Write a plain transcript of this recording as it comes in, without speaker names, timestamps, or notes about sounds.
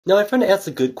Now my friend asked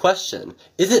a good question.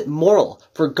 Is it moral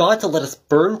for God to let us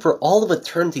burn for all of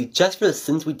eternity just for the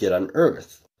sins we did on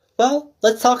earth? Well,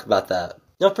 let's talk about that.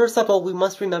 Now first of all, we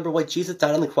must remember why Jesus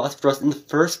died on the cross for us in the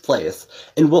first place.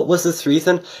 And what was this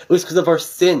reason? It was because of our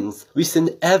sins. We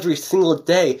sinned every single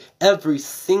day, every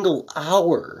single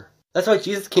hour. That's why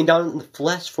Jesus came down in the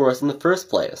flesh for us in the first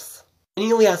place. And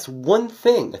he only asked one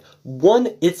thing, one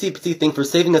itsy-bitsy thing for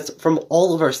saving us from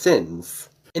all of our sins.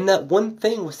 And that one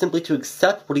thing was simply to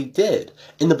accept what he did,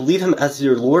 and to believe him as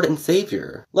your Lord and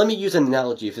Savior. Let me use an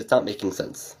analogy if it's not making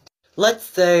sense. Let's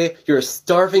say you're a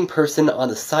starving person on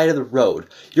the side of the road.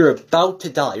 You're about to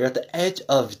die. You're at the edge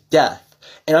of death.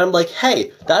 And I'm like,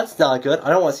 hey, that's not good. I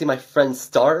don't want to see my friends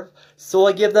starve. So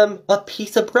I give them a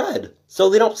piece of bread, so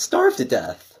they don't starve to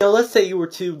death. Now let's say you were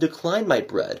to decline my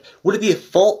bread. Would it be a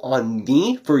fault on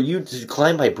me for you to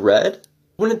decline my bread? It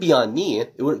wouldn't be on me.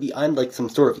 It wouldn't be I'm like some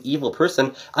sort of evil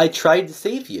person. I tried to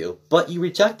save you, but you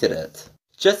rejected it.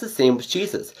 Just the same with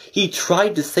Jesus. He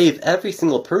tried to save every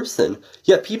single person,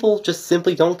 yet people just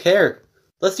simply don't care.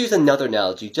 Let's use another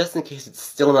analogy, just in case it's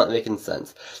still not making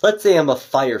sense. Let's say I'm a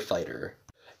firefighter,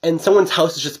 and someone's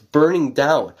house is just burning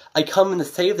down. I come in to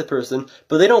save the person,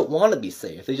 but they don't want to be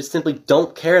saved. They just simply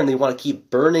don't care and they want to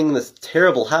keep burning this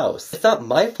terrible house. It's not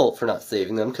my fault for not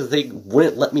saving them, because they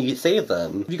wouldn't let me save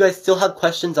them. If you guys still have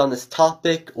questions on this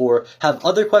topic, or have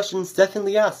other questions,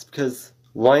 definitely ask, because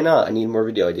why not? I need more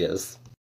video ideas.